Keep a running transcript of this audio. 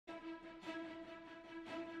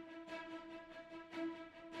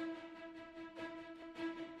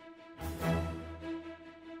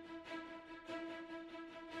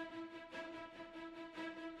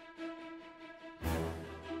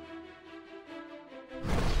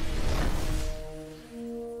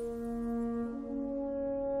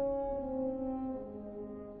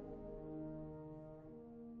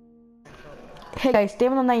Hey guys,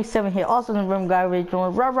 David97 here, also in the room guy with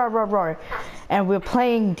roar, and we're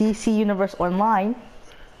playing DC Universe Online.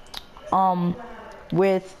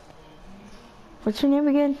 With what's your name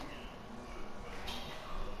again?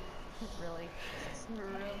 Really?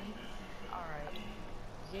 Alright.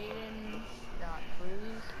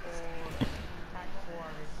 Jaden.cruz or Tac4.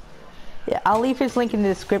 Yeah, I'll leave his link in the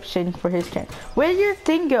description for his channel. Where did your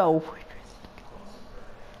thing go?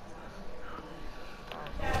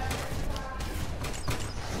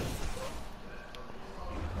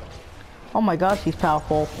 Oh my gosh, he's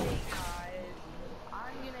powerful. Hey guys,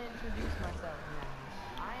 I'm gonna introduce myself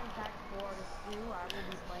now. I am Tac4. I will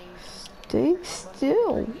be playing Stay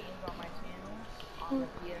still. games on my channel on the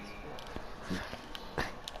PS4.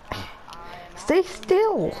 I am Stay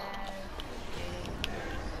still.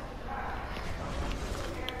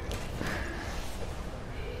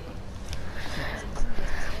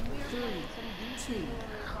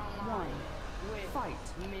 Fight.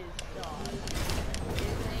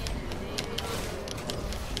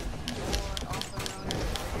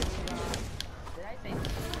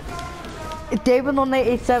 David on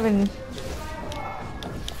 887.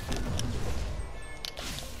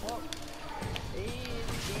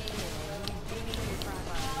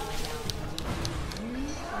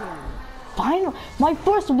 Final, my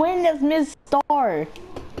first win as Miss Star.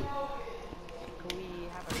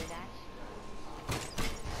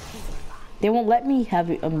 They won't let me have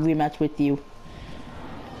a rematch with you.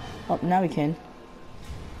 Oh, now we can.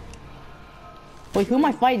 Wait, who am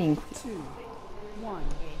I fighting? 2, 1,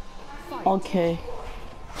 fight. Okay.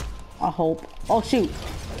 I hope. Oh shoot.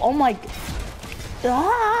 Oh my.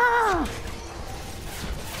 Ah!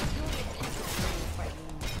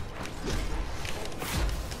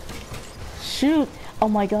 Shoot. Oh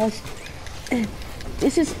my gosh.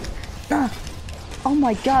 This is. Oh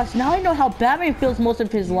my gosh. Now I know how Batman feels most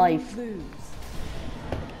of his life.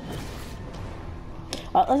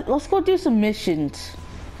 Let's go do some missions.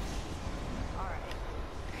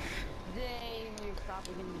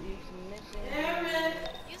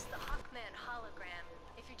 Use the Hawkman hologram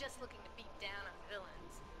if you're just looking to beat down on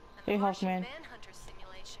villains. And Hey, the Martian Hawkman. Manhunter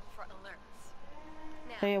simulation for alerts.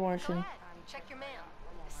 Now, Hey, go Martian. ahead, check your mail.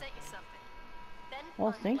 I sent you something. Then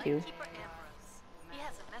Well, find thank you. Lightkeeper Ambrose. He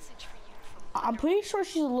has a message for you from I'm pretty sure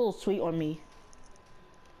she's a little sweet on me.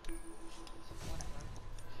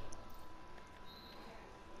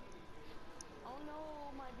 Oh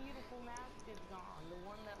no, my beautiful mask is gone. The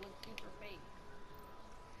one that looks super fake.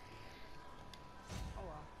 Oh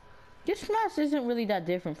well. This mask isn't really that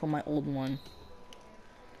different from my old one.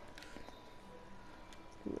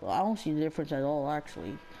 I don't see the difference at all,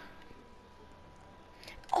 actually.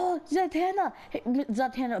 Oh, Zatanna! Hey,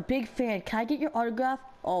 Zatanna, a big fan. Can I get your autograph?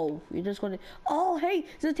 Oh, you're just gonna. Oh, hey,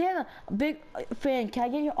 Zatanna, a big fan. Can I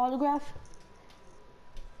get your autograph?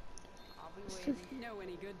 I'll be waiting. Know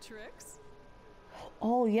any good tricks?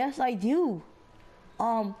 Oh, yes, I do.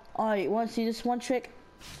 Alright, want to see this one trick?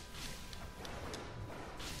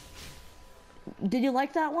 Did you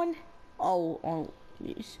like that one? Oh,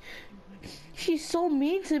 yes. She's so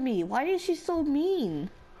mean to me. Why is she so mean?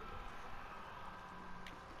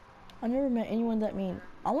 I never met anyone that mean.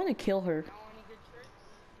 I want to kill her. Know any good tricks?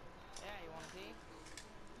 Yeah, you wanna see?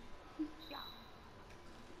 Yeah.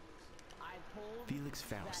 I told Felix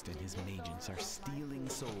Faust and his agents are stealing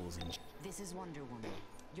souls in... This is Wonder Woman.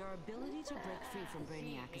 Your ability to break free from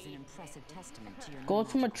Brainiac is an impressive testament to your Go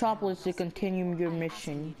to Metropolis to continue your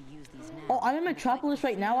mission. Oh, I'm in Metropolis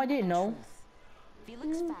right now? I didn't know.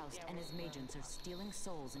 Felix Faust and his agents are stealing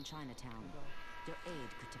souls in Chinatown. Your aid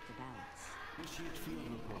could tip the balance. Initiate field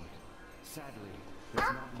report. Sadly,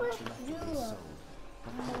 there's not much left of this soul.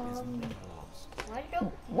 But hope is never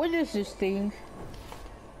lost. What is this thing?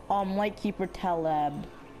 Lightkeeper Talab.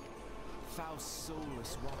 Faust's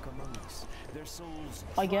soulless walk among us. Their souls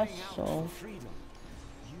I guess crying out so. for freedom.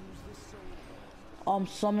 Use the soul.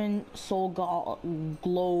 Summon soul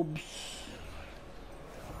globes.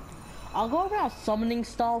 I'll go around summoning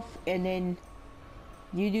stuff and then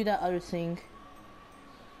you do that other thing.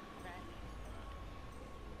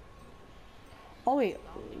 Oh wait.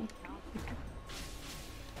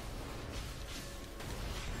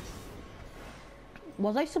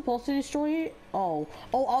 Was I supposed to destroy it? Oh,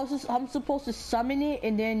 I'm supposed to summon it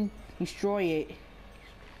and then destroy it.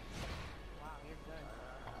 wow, you're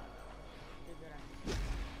good.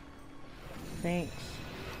 Thanks.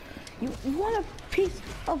 You want a piece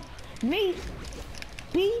of me?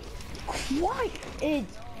 Be quiet.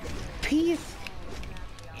 Peace.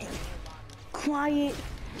 Quiet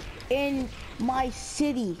in my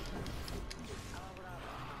city.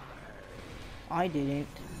 I didn't.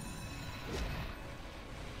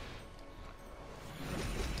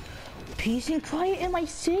 peace and quiet in my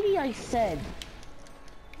city, I said.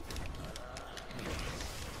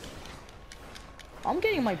 I'm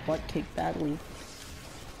getting my butt kicked badly.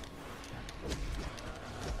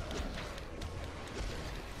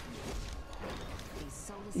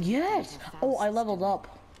 Yes! Oh, I leveled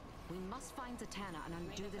up. We must find Zatanna and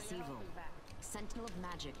undo this evil. Sentinel of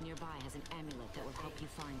Magic nearby has an amulet that will help you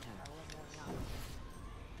find her.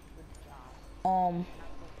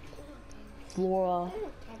 Flora.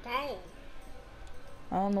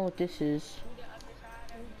 I don't know what this is.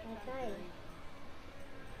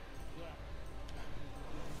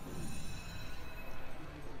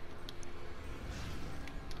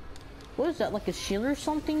 What is that, like a shield or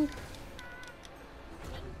something?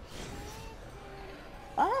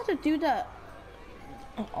 I have to do that.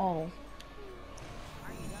 Oh.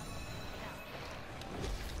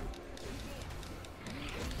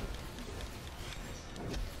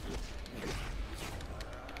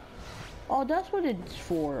 Oh, that's what it's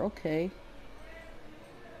for, okay.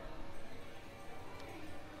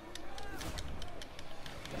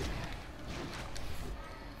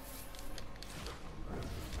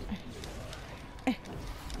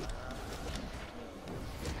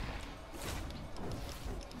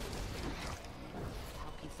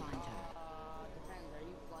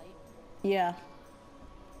 Yeah.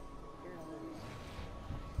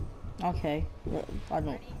 Okay. Well, I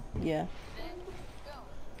don't. Yeah.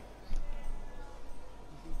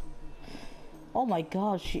 Oh my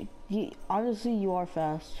gosh. Honestly, you are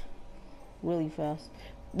fast. Really fast.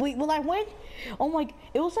 Wait, will I win? Oh my.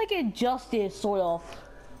 It was like Injustice, sort of.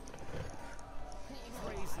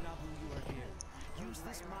 Praise Nabu, you are here. Use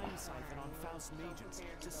this mind siphon on Faust's agents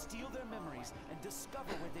to steal their memories and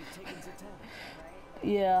discover where they've taken Zatanna.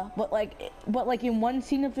 Yeah, but like in one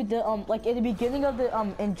scene of the like in the beginning of the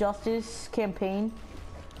Injustice campaign,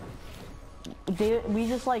 we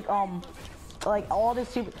just like all the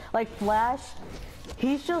super like Flash,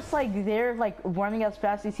 he's just like there like running as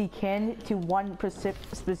fast as he can to one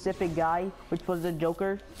specific guy, which was the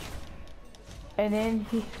Joker, and then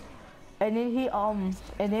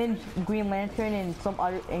Green Lantern and some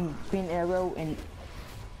other and Green Arrow and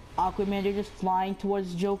Aquaman, they're just flying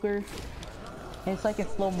towards Joker. And it's like in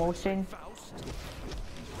slow motion.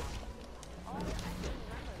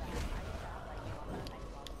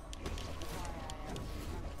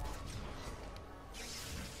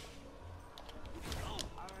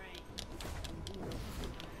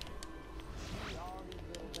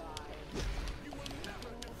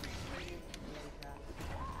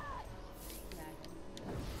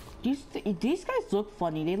 These guys look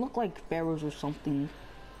funny. They look like pharaohs or something.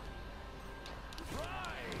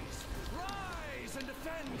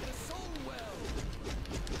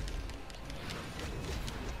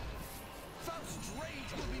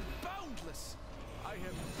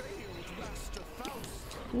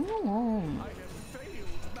 Leave me alone. I have failed,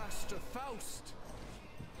 Master Faust.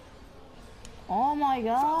 Oh my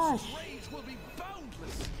gosh. Faust's rage will be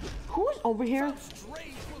boundless. Who's over here? Faust's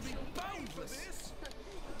rage will be boundless.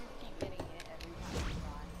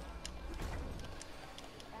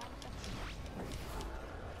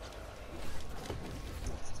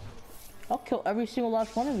 I'll kill every single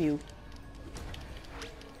last one of you.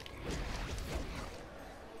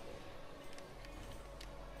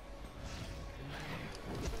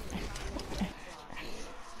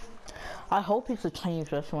 I hope it's a Chinese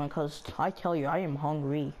restaurant, because I tell you, I am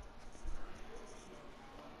hungry.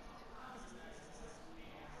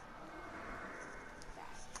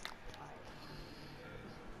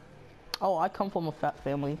 Oh, I come from a fat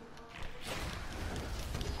family.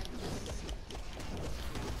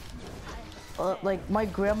 Like my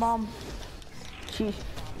grandma, she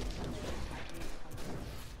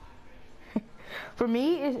for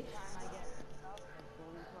me,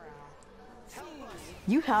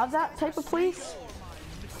 you have that type of place?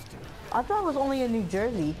 I thought it was only in New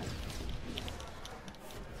Jersey.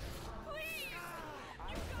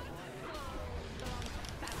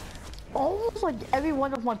 Almost like every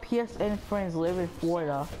one of my PSN friends live in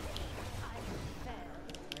Florida.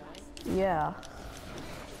 Yeah.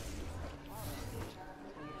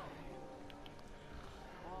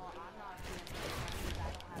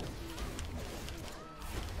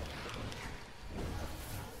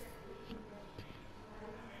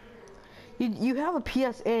 You have a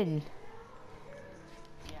PSN.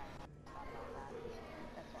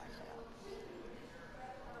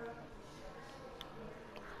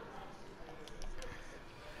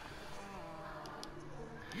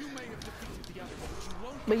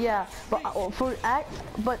 But yeah,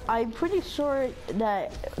 but I'm pretty sure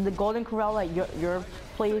that the Golden Corral at your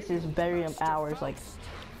place is better than ours. Like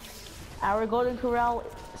our Golden Corral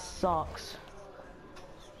sucks.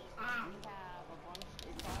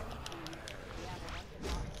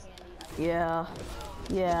 Yeah.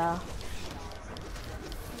 Yeah.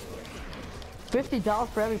 $50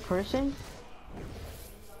 for every person?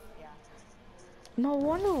 No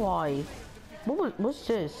wonder why. What's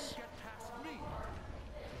this?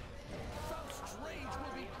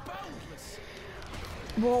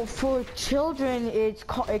 Well, for children, it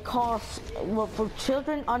costs. Well, for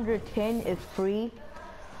children under 10, it's free.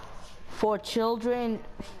 For children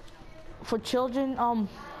like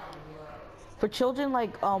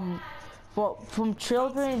from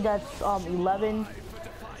children that's 11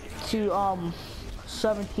 to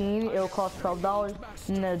 17, it'll cost $12,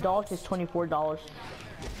 and the adult is $24.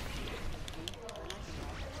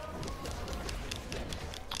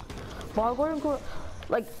 But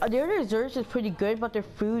like their desserts is pretty good, but their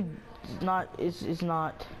food is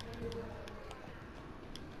not.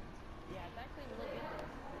 Yeah, it's actually really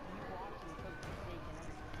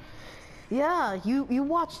good. Yeah, you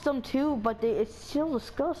watch them too, but it's still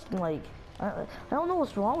disgusting. Like I don't know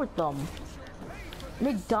what's wrong with them.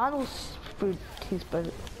 McDonald's food tastes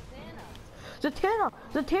better.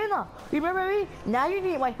 Zatanna, you remember me? Now you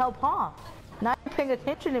need my help, huh? Now you're paying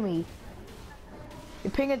attention to me.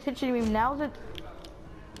 You're paying attention to me now, Zat.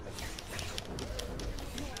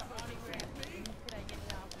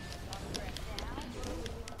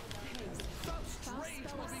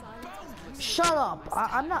 Shut up!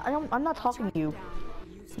 I'm not talking to you.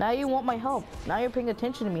 Now you want my help. Now you're paying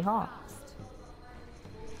attention to me, huh?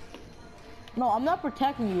 No, I'm not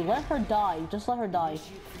protecting you. Let her die. Just let her die.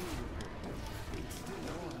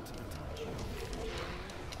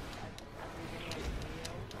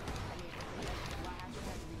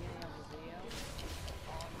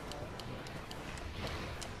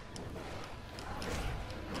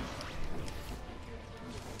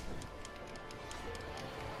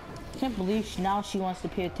 I can't believe now she wants to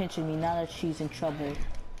pay attention to me now that she's in trouble.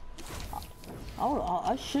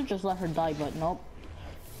 I should just let her die, but nope.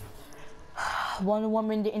 Wonder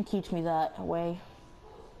Woman didn't teach me that way.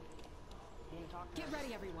 Get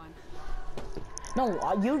ready, everyone.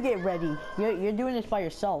 No, you get ready. You're doing this by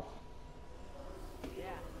yourself. Yeah.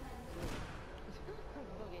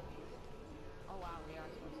 Oh wow, we are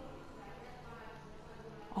supposed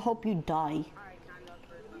to. I hope you die.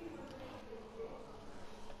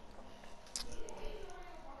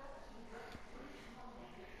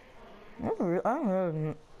 Alright, kind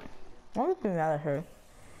of. I'm just mad at her.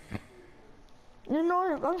 You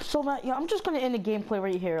know, I'm so mad. Yeah, I'm just gonna end the gameplay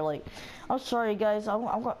right here. Like, I'm sorry, guys. I'm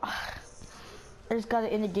gonna. I just gotta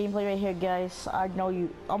end the gameplay right here, guys. I know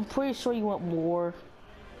you. I'm pretty sure you want more.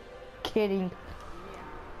 Kidding.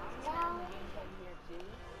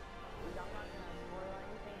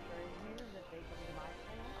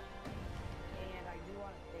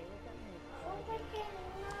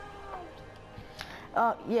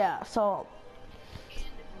 Yeah. So.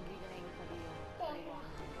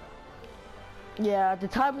 Yeah, the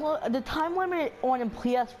time limit on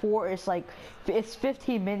PS4 is like it's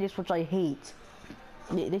 15 minutes, which I hate.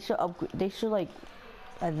 They should upgrade. They should like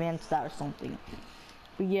advance that or something.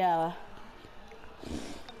 But yeah.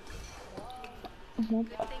 Good thing you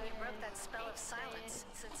broke that spell of silence,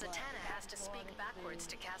 since Zatanna has to speak backwards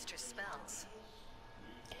to cast her spells.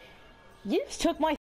 You just took my